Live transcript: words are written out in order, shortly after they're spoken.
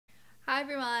Hi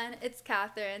everyone, it's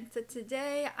Catherine. So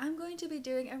today I'm going to be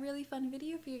doing a really fun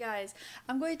video for you guys.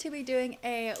 I'm going to be doing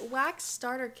a wax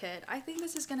starter kit. I think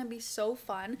this is going to be so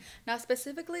fun. Now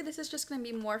specifically this is just going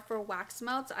to be more for wax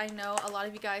melts. I know a lot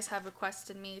of you guys have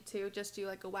requested me to just do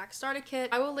like a wax starter kit.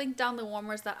 I will link down the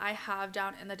warmers that I have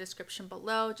down in the description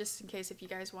below just in case if you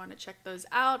guys want to check those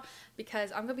out,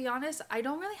 because I'm going to be honest, I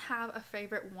don't really have a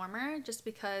favorite warmer just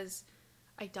because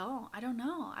I don't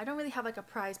know. I don't really have like a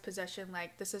prized possession,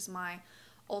 like this is my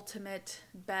ultimate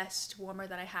best warmer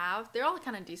that I have. They're all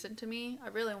kind of decent to me. I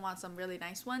really want some really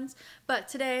nice ones. But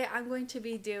today I'm going to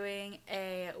be doing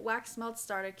a wax melt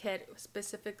starter kit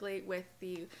specifically with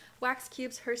the wax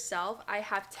cubes herself. I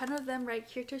have 10 of them right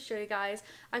here to show you guys.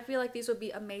 I feel like these would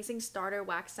be amazing starter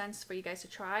wax scents for you guys to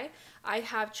try. I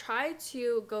have tried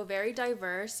to go very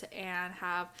diverse and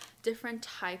have different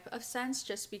type of scents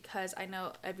just because I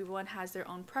know everyone has their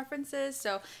own preferences.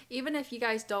 So even if you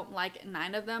guys don't like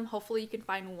 9 of them, hopefully you can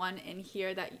find one in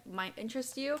here that might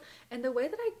interest you. And the way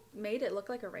that I made it look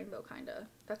like a rainbow kinda,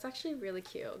 that's actually really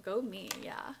cute. Go me,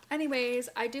 yeah. Anyways,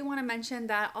 I do want to mention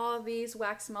that all of these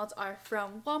wax melts are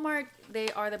from Walmart. They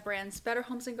are the brands Better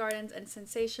Homes and Gardens and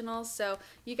ScentSationals, so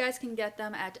you guys can get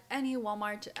them at any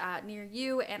Walmart near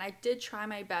you. And I did try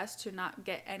my best to not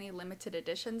get any limited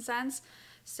edition scents.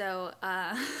 So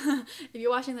if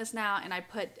you're watching this now and I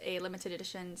put a limited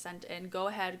edition scent in, go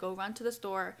ahead, go run to the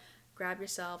store, grab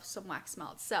yourself some wax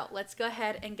melts. So let's go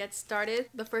ahead and get started.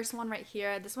 The first one right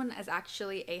here, this one is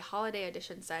actually a holiday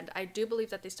edition scent. I do believe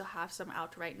that they still have some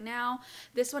out right now.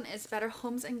 This one is Better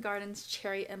Homes and Gardens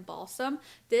Cherry and Balsam.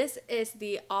 This is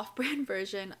the off-brand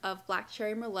version of Black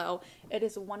Cherry Merlot. It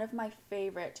is one of my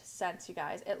favorite scents, you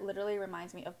guys. It literally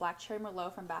reminds me of Black Cherry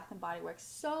Merlot from Bath & Body Works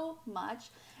so much.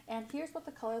 And here's what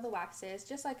the color of the wax is,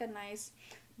 just like a nice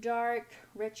dark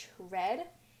rich red.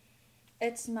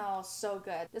 It smells so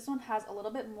good. This one has a little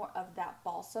bit more of that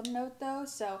balsam note though,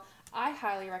 so I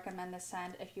highly recommend this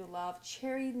scent if you love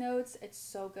cherry notes. It's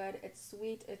so good, it's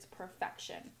sweet, it's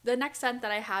perfection. The next scent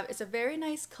that I have is a very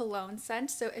nice cologne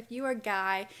scent. So if you are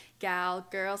guy, gal,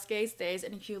 girls, gays, days,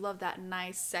 and if you love that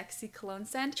nice sexy cologne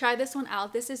scent, try this one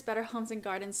out. This is Better Homes and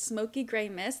Gardens Smoky Gray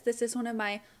Mist. This is one of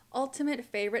my ultimate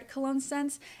favorite cologne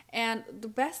scents, and the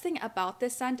best thing about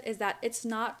this scent is that it's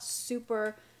not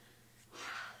super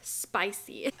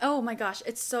spicy. Oh my gosh,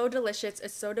 it's so delicious,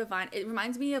 it's so divine. It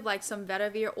reminds me of like some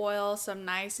vetiver oil, some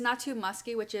nice, not too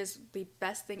musky, which is the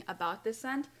best thing about this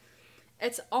scent.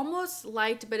 It's almost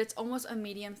light, but it's almost a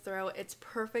medium throw. It's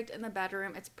perfect in the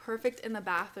bedroom. It's perfect in the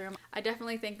bathroom. I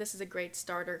definitely think this is a great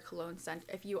starter cologne scent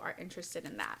if you are interested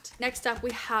in that. Next up, we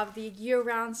have the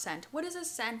year-round scent. What is a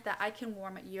scent that I can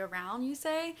warm year-round, you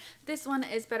say? This one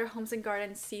is Better Homes and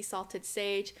Gardens Sea Salted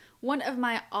Sage. One of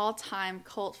my all-time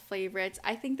cult favorites.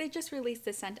 I think they just released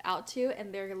this scent out too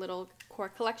in their little core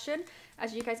collection.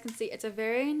 As you guys can see, it's a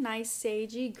very nice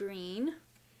sagey green.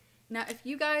 Now, if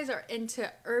you guys are into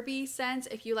herby scents,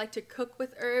 if you like to cook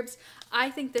with herbs, I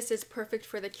think this is perfect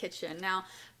for the kitchen. Now,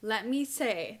 let me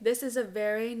say, this is a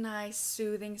very nice,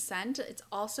 soothing scent. It's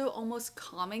also almost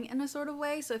calming in a sort of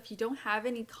way. So if you don't have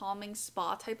any calming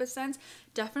spa type of scents,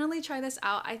 definitely try this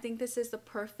out. I think this is the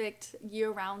perfect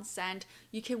year-round scent.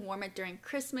 You can warm it during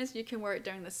Christmas. You can wear it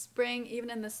during the spring, even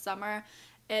in the summer.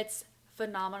 It's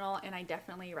phenomenal, and I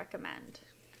definitely recommend.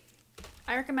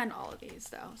 I recommend all of these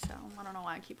though, so I don't know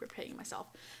why I keep repeating myself.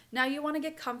 Now you want to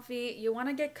get comfy, you want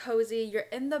to get cozy, you're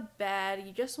in the bed,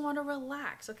 you just want to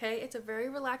relax, okay? It's a very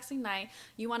relaxing night.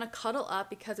 You want to cuddle up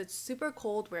because it's super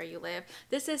cold where you live.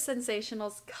 This is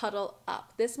ScentSationals Cuddle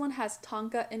Up. This one has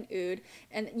tonka and oud,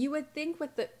 and you would think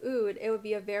with the oud it would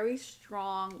be a very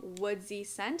strong woodsy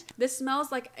scent. This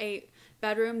smells like a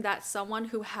bedroom that someone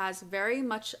who has very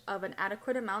much of an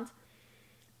adequate amount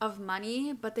of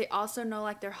money, but they also know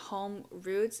like their home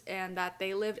roots and that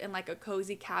they lived in like a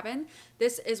cozy cabin.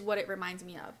 This is what it reminds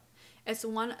me of. It's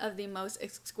one of the most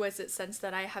exquisite scents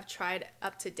that I have tried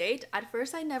up to date. At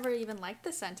first, I never even liked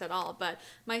the scent at all, but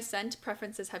my scent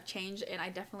preferences have changed, and I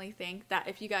definitely think that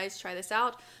if you guys try this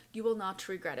out, you will not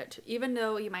regret it, even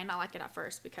though you might not like it at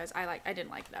first, because I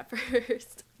didn't like it at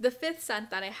first. The fifth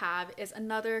scent that I have is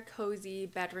another cozy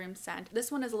bedroom scent.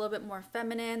 This one is a little bit more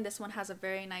feminine. This one has a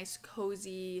very nice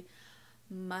cozy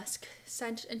musk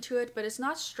scent into it, but it's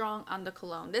not strong on the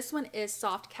cologne. This one is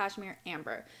Soft Cashmere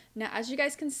Amber. Now, as you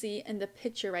guys can see in the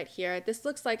picture right here, this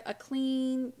looks like a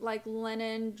clean, like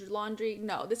linen laundry.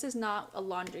 No, this is not a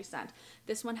laundry scent.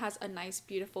 This one has a nice,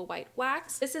 beautiful white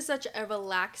wax. This is such a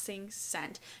relaxing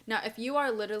scent. Now, if you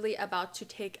are literally about to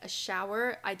take a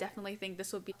shower, I definitely think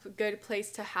this would be a good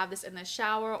place to have this in the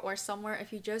shower or somewhere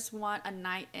if you just want a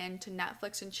night in to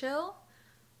Netflix and chill.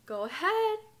 go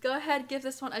ahead, give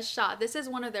this one a shot. This is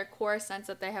one of their core scents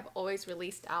that they have always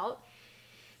released out.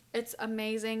 It's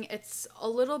amazing. It's a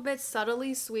little bit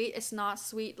subtly sweet. It's not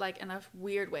sweet like in a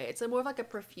weird way. It's more of like a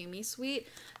perfumey sweet.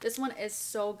 This one is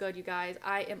so good, you guys.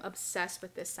 I am obsessed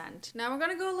with this scent. Now we're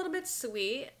gonna go a little bit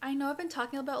sweet. I know I've been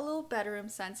talking about little bedroom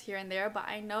scents here and there, but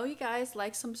I know you guys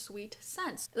like some sweet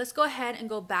scents. Let's go ahead and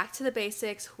go back to the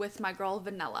basics with my girl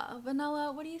Vanilla.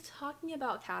 Vanilla, what are you talking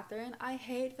about, Catherine? I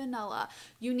hate vanilla.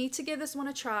 You need to give this one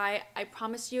a try. I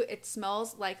promise you, it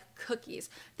smells like cookies.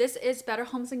 This is Better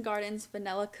Homes and Gardens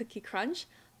Vanilla Cookie Crunch.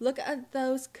 Look at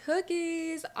those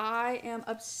cookies. I am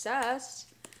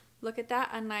obsessed. Look at that,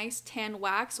 a nice tan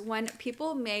wax. When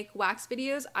people make wax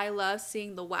videos, I love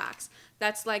seeing the wax.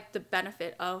 That's like the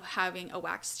benefit of having a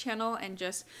wax channel and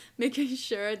just making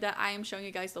sure that I am showing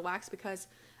you guys the wax, because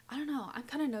I don't know, I'm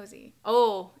kind of nosy.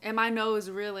 Oh, and my nose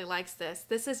really likes this.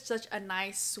 This is such a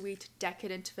nice, sweet,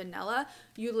 decadent vanilla.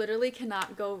 You literally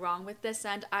cannot go wrong with this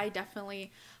scent. I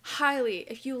definitely highly,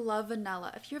 if you love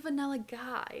vanilla, if you're a vanilla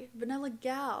guy, vanilla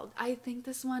gal, I think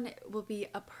this one will be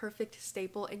a perfect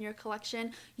staple in your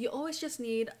collection. You always just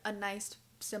need a nice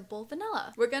simple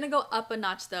vanilla. We're gonna go up a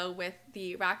notch though with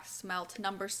the Wax Melt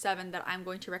number 7 that I'm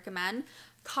going to recommend,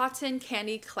 Cotton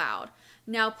Candy Cloud.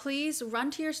 Now please run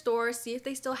to your store, see if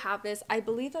they still have this. I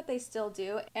believe that they still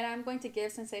do, and I'm going to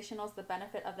give ScentSationals the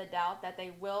benefit of the doubt that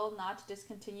they will not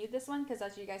discontinue this one, because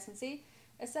as you guys can see,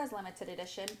 it says limited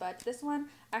edition, but this one,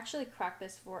 I actually cracked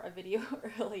this for a video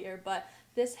earlier, but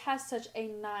this has such a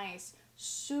nice,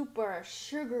 super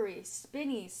sugary,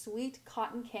 spinny, sweet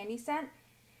cotton candy scent.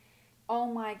 Oh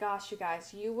my gosh, you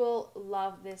guys, you will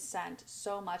love this scent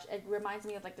so much. It reminds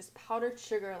me of like this powdered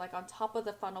sugar like on top of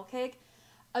the funnel cake.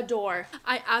 Adore.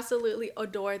 I absolutely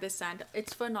adore this scent.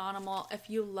 It's phenomenal. If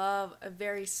you love a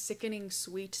very sickening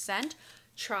sweet scent,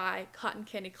 try Cotton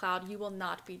Candy Cloud. You will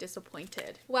not be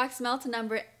disappointed. Wax Melt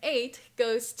number 8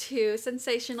 goes to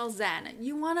Sensational Zen.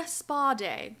 You want a spa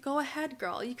day? Go ahead,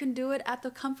 girl. You can do it at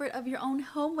the comfort of your own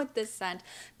home with this scent.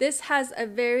 This has a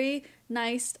very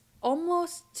nice,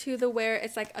 almost to the where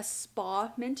it's like a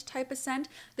spa mint type of scent.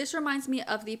 This reminds me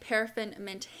of the paraffin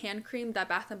mint hand cream that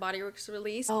Bath & Body Works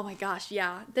released. Oh my gosh,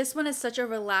 yeah. This one is such a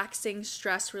relaxing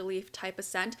stress relief type of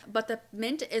scent, but the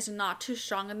mint is not too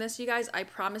strong in this, you guys. I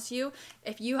promise you,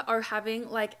 if you are having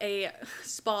like a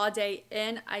spa day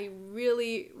in, I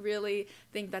really, really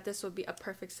think that this would be a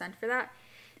perfect scent for that.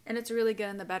 And it's really good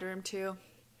in the bedroom too.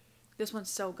 This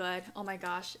one's so good. Oh my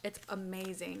gosh, it's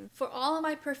amazing. For all of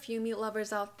my perfumey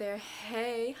lovers out there,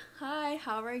 hey, hi,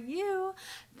 how are you?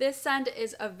 This scent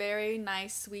is a very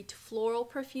nice, sweet floral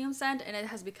perfume scent, and it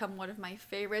has become one of my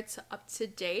favorites up to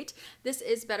date. This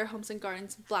is Better Homes and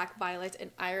Gardens Black Violet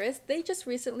and Iris. They just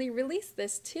recently released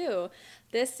this too.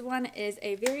 This one is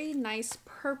a very nice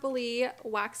purpley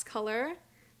wax color.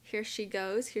 Here she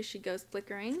goes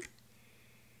flickering.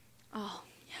 Oh,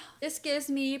 this gives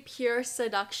me pure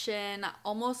seduction,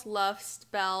 almost love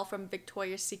spell from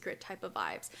Victoria's Secret type of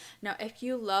vibes. Now, if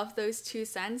you love those two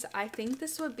scents, I think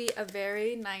this would be a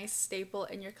very nice staple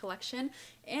in your collection.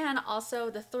 And also,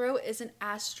 the throw isn't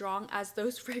as strong as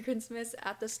those fragrance mists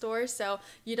at the store, so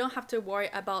you don't have to worry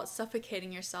about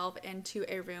suffocating yourself into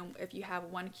a room if you have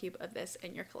 1 cube of this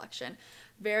in your collection.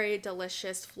 Very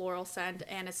delicious floral scent,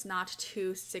 and it's not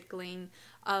too sickling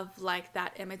of like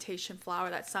that imitation flower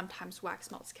that sometimes wax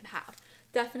melts can have.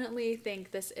 Definitely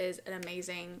think this is an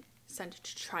amazing scent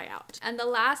to try out. And the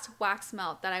last wax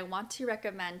melt that I want to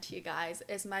recommend to you guys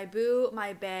is my boo,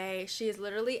 my bae. She is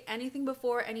literally anything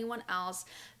before anyone else.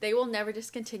 They will never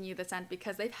discontinue the scent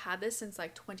because they've had this since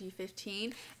like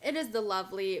 2015. It is the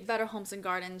lovely Better Homes and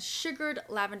Gardens Sugared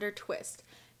Lavender Twist.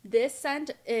 This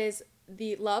scent is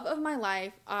the love of my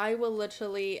life. I will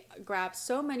literally grab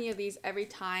so many of these every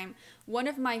time. One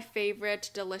of my favorite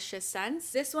delicious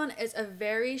scents. This one is a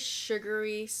very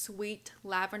sugary, sweet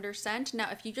lavender scent. Now,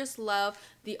 if you just love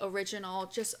the original,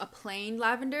 just a plain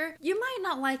lavender, you might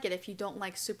not like it if you don't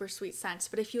like super sweet scents.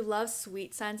 But if you love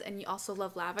sweet scents and you also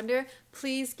love lavender,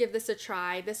 please give this a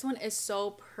try. This one is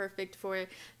so perfect for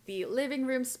the living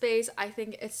room space. I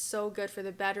think it's so good for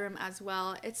the bedroom as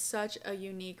well. It's such a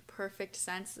unique, perfect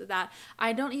scent that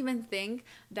I don't even think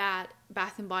that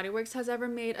Bath & Body Works has ever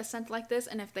made a scent like this,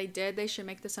 and if they did, they should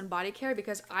make this in body care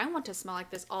because I want to smell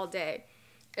like this all day.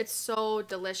 It's so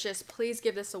delicious. Please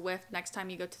give this a whiff next time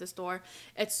you go to the store.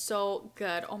 It's so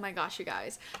good. Oh my gosh, you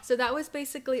guys. So that was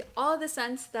basically all the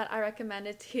scents that I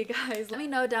recommended to you guys. Let me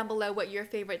know down below what your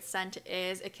favorite scent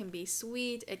is. It can be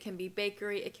sweet, it can be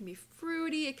bakery, it can be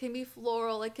fruity, it can be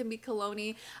floral, it can be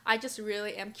cologne-y. I just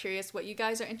really am curious what you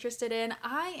guys are interested in.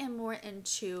 I am more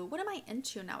into, what am I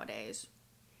into nowadays?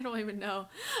 I don't even know.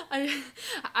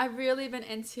 I've really been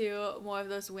into more of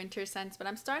those winter scents, but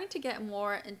I'm starting to get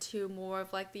more into more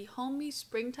of like the homey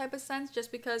spring type of scents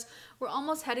just because we're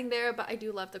almost heading there, but I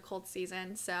do love the cold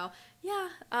season. So yeah,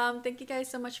 thank you guys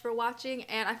so much for watching,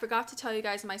 and I forgot to tell you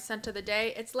guys my scent of the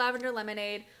day. It's Lavender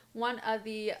Lemonade, one of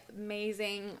the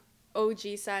amazing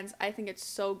OG scents. I think it's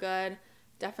so good.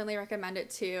 Definitely recommend it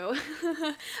too.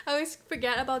 I always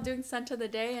forget about doing scent of the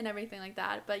day and everything like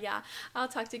that. But yeah, I'll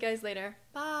talk to you guys later.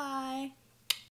 Bye.